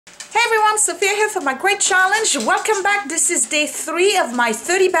Hey everyone, Sophia here for my great challenge. Welcome back. This is day 3 of my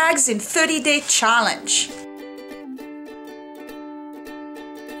 30 bags in 30-day challenge.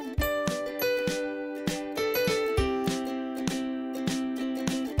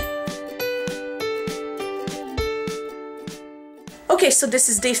 Okay, so this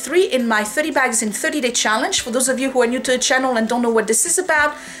is day 3 in my 30 bags in 30-day challenge. For those of you who are new to the channel and don't know what this is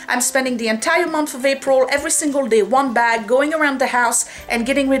about, I'm spending the entire month of April, every single day, one bag, going around the house and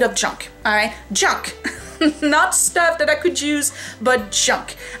getting rid of junk. All right, junk. Not stuff that I could use, but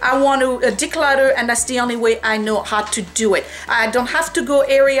junk. I want to declutter, and that's the only way I know how to do it. I don't have to go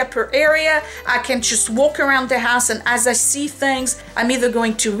area per area. I can just walk around the house, and as I see things, I'm either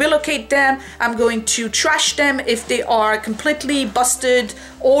going to relocate them, I'm going to trash them if they are completely busted,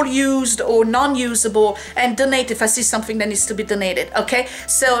 all used or non-usable, and donate if I see something that needs to be donated. Okay,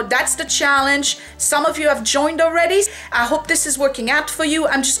 so that's the challenge. Some of you have joined already. I hope this is working out for you.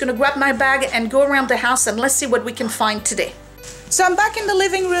 I'm just gonna grab my bag and go around the house, and let's see what we can find today. So I'm back in the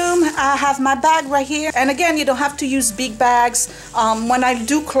living room. I have my bag right here, and again, you don't have to use big bags. When I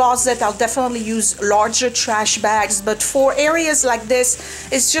do closet, I'll definitely use larger trash bags, but for areas like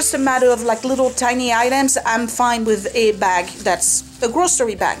this, it's just a matter of like little tiny items. I'm fine with a bag that's a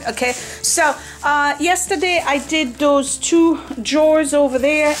grocery bag. Okay, so yesterday I did those 2 drawers over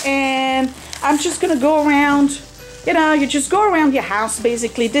there, and I'm just gonna go around. You know, you just go around your house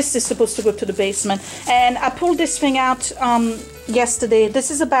basically. This is supposed to go to the basement, and I pulled this thing out yesterday. This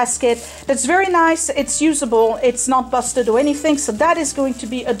is a basket that's very nice. It's usable, it's not busted or anything, so that is going to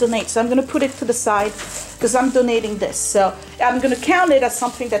be a donate. So I'm going to put it to the side because I'm donating this, so I'm going to count it as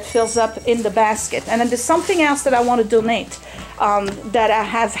something that fills up in the basket. And then there's something else that I want to donate that I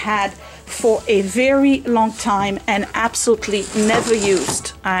have had for a very long time and absolutely never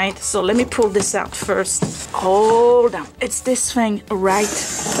used. All right, so let me pull this out first. Hold on, it's this thing right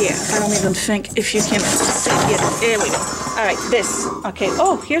here. I don't even think if you can see it. There we go. All right, this. Okay,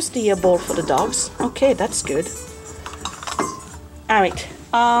 oh, here's the bowl for the dogs. Okay, that's good. All right,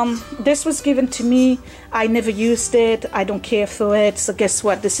 this was given to me. I never used it. I don't care for it, so guess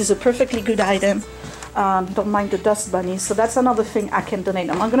what? This is a perfectly good item. Don't mind the dust bunnies, so that's another thing I can donate.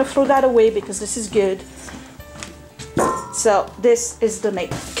 I'm not gonna throw that away because this is good. So this is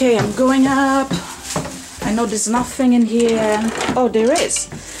donate. Okay, I'm going up. I know there's nothing in here. Oh, there is.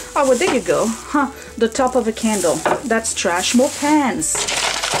 Oh, well, there you go. Huh, the top of a candle. That's trash. More pans.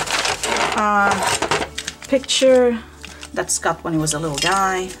 Picture that Scott when he was a little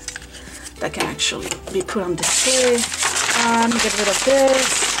guy. That can actually be put on display. Get rid of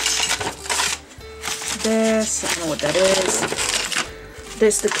this. This, I don't know what that is.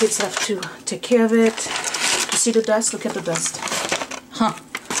 This, the kids have to take care of it. You see the dust? Look at the dust. Huh.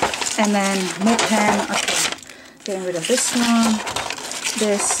 And then more pan. Okay. Getting rid of this one.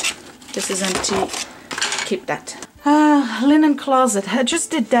 This is empty. Keep that. Linen closet. I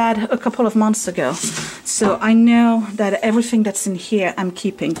just did that a couple of months ago. So I know that everything that's in here I'm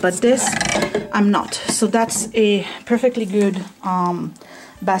keeping. But this, I'm not. So that's a perfectly good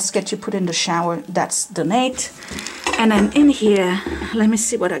basket you put in the shower. That's donate. And then in here, let me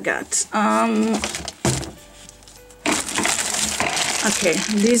see what I got. Okay,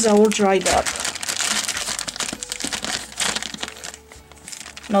 these are all dried up.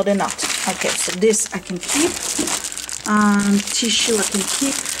 No, they're not. Okay, so this I can keep. Tissue I can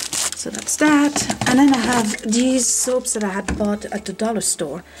keep. So that's that. And then I have these soaps that I had bought at the dollar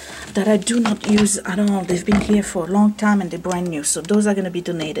store that I do not use at all. They've been here for a long time and they're brand new. So those are going to be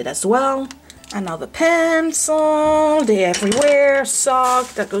donated as well. Another pencil. They're everywhere.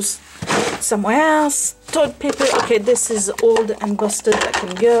 Sock that goes somewhere else. Toilet paper. Okay, this is old and busted. That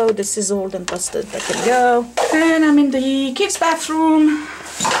can go. This is old and busted. That can go. And I'm in the kids' bathroom.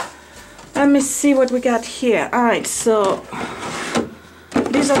 Let me see what we got here. All right, so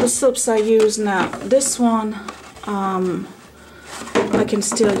these are the soaps I use now. This one I can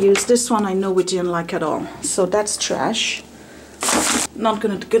still use. This one I know we didn't like at all, so that's trash. Not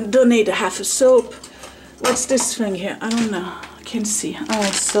gonna donate a half a soap. What's this thing here? I don't know. I can't see.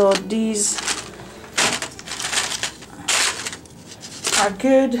 Alright, so these are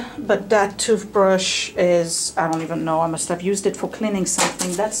good, but that toothbrush is, I don't even know. I must have used it for cleaning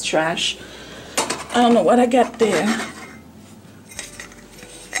something. That's trash. I don't know what I got there.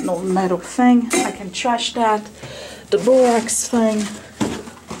 No metal thing. I can trash that. The borax thing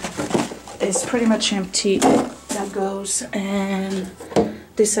is pretty much empty. That goes, and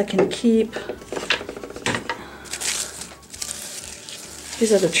this I can keep.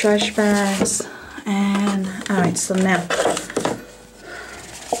 These are the trash bags. And alright, so now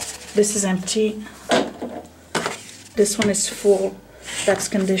this is empty. This one is full. That's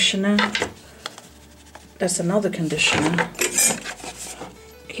conditioner. That's another conditioner.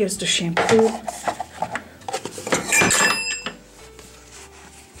 Here's the shampoo.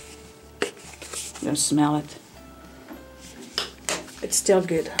 I'm gonna smell it. It's still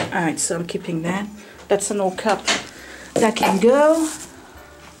good. Alright, so I'm keeping that. That's an old cup. That can go.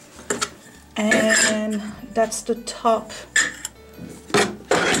 And that's the top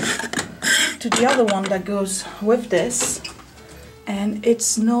to the other one that goes with this. And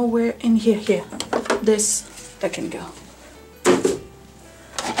it's nowhere in here. Here. This, that can go.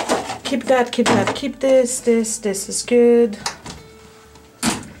 Keep that, keep that, keep this is good.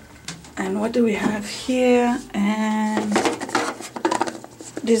 And what do we have here? And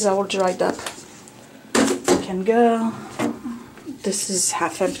these are all dried up. That can go. This is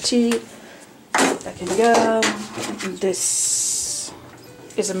half empty. That can go. This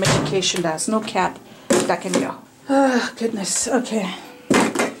is a medication that has no cap. That can go. Oh, goodness. Okay.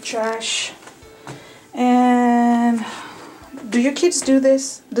 Trash. And do your kids do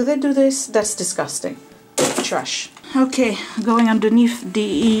this? Do they do this? That's disgusting. Trash. Okay, going underneath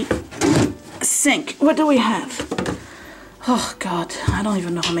the sink. What do we have? Oh God, I don't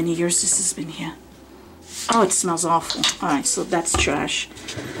even know how many years this has been here. Oh, it smells awful. Alright, so that's trash.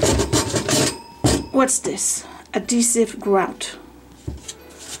 What's this? Adhesive grout.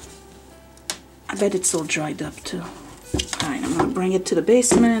 I bet it's all dried up too. Alright, I'm gonna bring it to the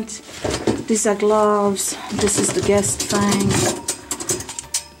basement. These are gloves. This is the guest thing.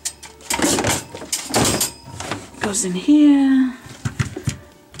 Goes in here.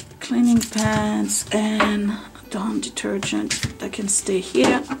 Cleaning pads and Dawn detergent that can stay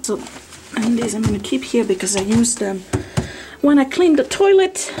here. So, and these I'm gonna keep here because I use them when I clean the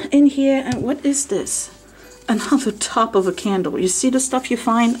toilet in here. And what is this? Another top of a candle. You see the stuff you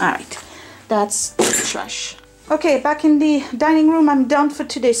find? Alright, that's trash. Okay, back in the dining room. I'm done for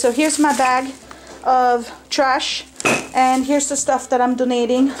today. So here's my bag of trash, and here's the stuff that I'm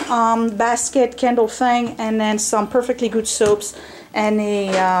donating. Basket, candle thing, and then some perfectly good soaps and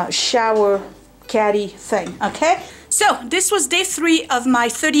a shower caddy thing. Okay, so this was day 3 of my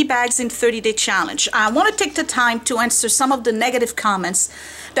 30 bags in 30-day challenge. I want to take the time to answer some of the negative comments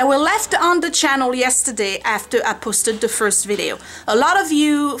that were left on the channel yesterday after I posted the first video. A lot of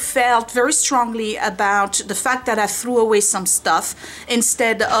you felt very strongly about the fact that I threw away some stuff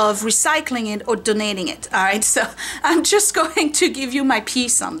instead of recycling it or donating it. Alright, so I'm just going to give you my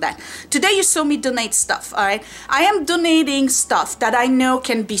piece on that. Today you saw me donate stuff. Alright, I am donating stuff that I know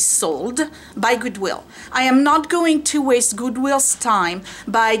can be sold by Goodwill. I am not going to waste Goodwill's time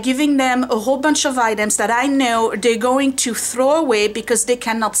by giving them a whole bunch of items that I know they're going to throw away because they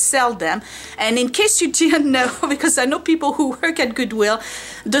cannot sell them. And in case you didn't know, because I know people who work at Goodwill,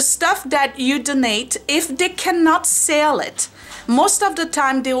 the stuff that you donate, if they cannot sell it, most of the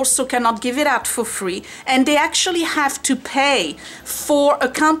time they also cannot give it out for free, and they actually have to pay for a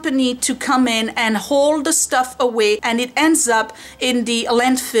company to come in and haul the stuff away, and it ends up in the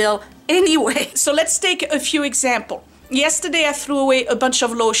landfill anyway. So let's take a few examples. Yesterday I threw away a bunch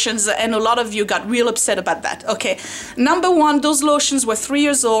of lotions, and a lot of you got real upset about that. Okay, number one, those lotions were 3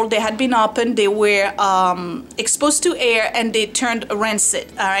 years old. They had been opened, they were exposed to air, and they turned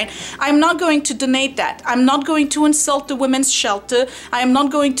rancid. All right, I'm not going to donate that. I'm not going to insult the women's shelter. I am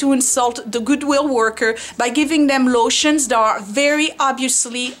not going to insult the Goodwill worker by giving them lotions that are very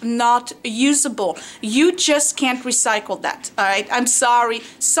obviously not usable. You just can't recycle that. All right, I'm sorry.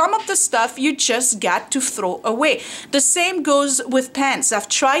 Some of the stuff you just got to throw away. The same goes with pens. I've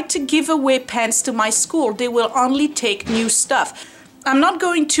tried to give away pens to my school. They will only take new stuff. I'm not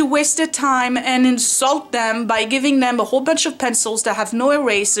going to waste their time and insult them by giving them a whole bunch of pencils that have no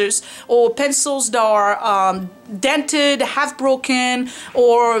erasers, or pencils that are dented, half broken,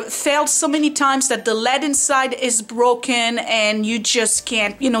 or failed so many times that the lead inside is broken and you just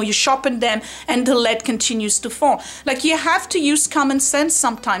can't, you sharpen them and the lead continues to fall. Like, you have to use common sense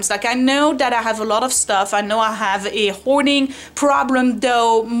sometimes. Like, I know that I have a lot of stuff. I know I have a hoarding problem,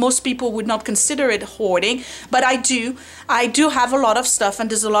 though most people would not consider it hoarding, but I do have a lot of stuff, and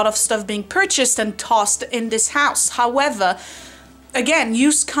there's a lot of stuff being purchased and tossed in this house. However, again,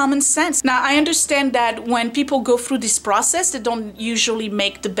 use common sense. Now, I understand that when people go through this process, they don't usually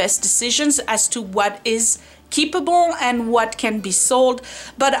make the best decisions as to what is keepable and what can be sold.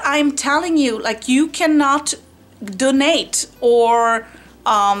 But I'm telling you, like, you cannot donate or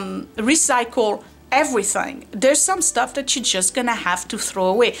recycle everything. There's some stuff that you're just gonna have to throw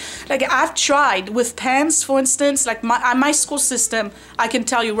away. Like I've tried with pens, for instance, like my school system, I can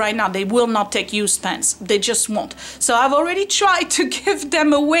tell you right now, they will not take used pens. They just won't. So I've already tried to give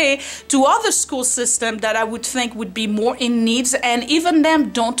them away to other school systems that I would think would be more in needs, and even them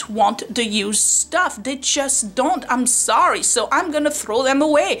don't want the used stuff. They just don't. I'm sorry. So I'm gonna throw them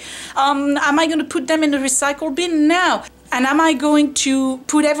away. Am I gonna put them in the recycle bin? No. And am I going to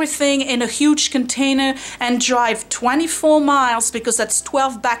put everything in a huge container and drive 24 miles, because that's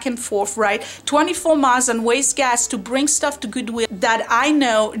 12 back and forth, right? 24 miles and waste gas to bring stuff to Goodwill that I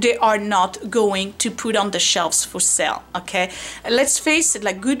know they are not going to put on the shelves for sale, okay? Let's face it,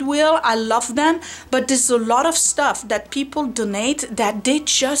 like Goodwill, I love them, but there's a lot of stuff that people donate that they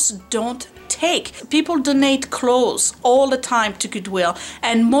just don't take. People donate clothes all the time to Goodwill,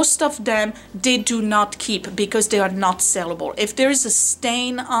 and most of them they do not keep because they are not sellable. If there is a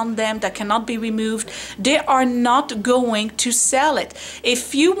stain on them that cannot be removed, they are not going to sell it.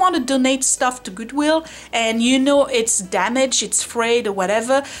 If you want to donate stuff to Goodwill and you know it's damaged, it's frayed or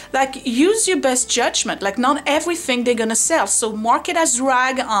whatever, like use your best judgment. Like not everything they're gonna sell, so mark it as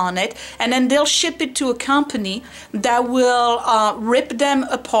rag on it, and then they'll ship it to a company that will rip them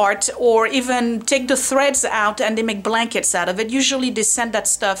apart, or even take the threads out and they make blankets out of it. Usually they send that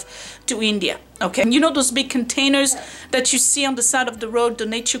stuff to India. Okay, you know those big containers that you see on the side of the road,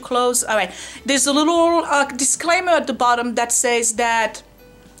 donate your clothes? All right, there's a little disclaimer at the bottom that says that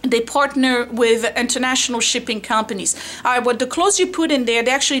they partner with international shipping companies. All right, but the clothes you put in there,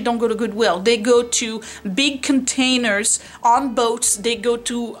 they actually don't go to Goodwill. They go to big containers on boats. They go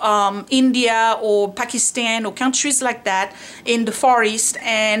to India or Pakistan or countries like that in the Far East,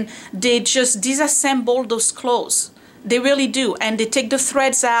 and they just disassemble those clothes. They really do, and they take the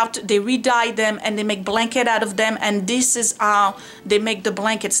threads out, they re-dye them, and they make blanket out of them, and this is how they make the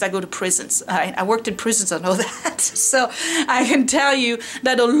blankets that go to prisons. I worked in prisons, I know that. So I can tell you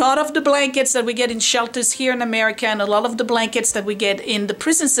that a lot of the blankets that we get in shelters here in America, and a lot of the blankets that we get in the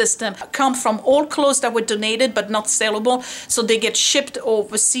prison system, come from old clothes that were donated but not sellable, so they get shipped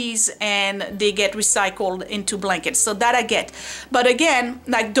overseas and they get recycled into blankets. So that I get. But again,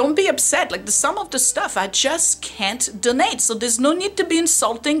 like, don't be upset. Like, some of the stuff I just can't donate. So there's no need to be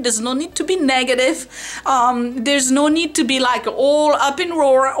insulting. There's no need to be negative. There's no need to be like all up in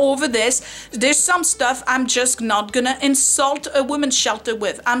roar over this. There's some stuff I'm just not gonna insult a women's shelter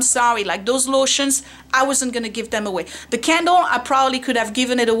with. I'm sorry. Like those lotions, I wasn't gonna give them away. The candle, I probably could have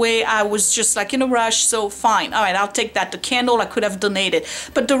given it away. I was just like in a rush, so fine. All right, I'll take that. The candle I could have donated.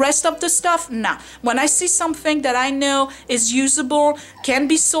 But the rest of the stuff, nah. When I see something that I know is usable, can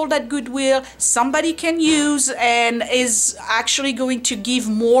be sold at Goodwill, somebody can use and is actually going to give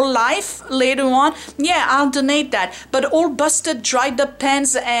more life later on, yeah, I'll donate that. But all busted, dried up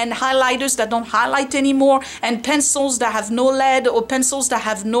pens and highlighters that don't highlight anymore, and pencils that have no lead, or pencils that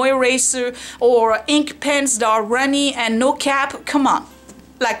have no eraser, or ink pens that are runny and no cap, come on.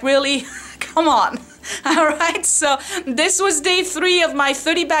 Like really, come on. All right, so this was day 3 of my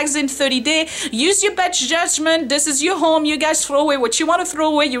 30 bags in 30 days. Use your best judgment. This is your home. You guys throw away what you want to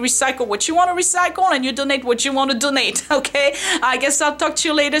throw away. You recycle what you want to recycle, and you donate what you want to donate. Okay, I guess I'll talk to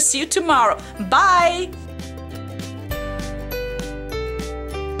you later. See you tomorrow. Bye.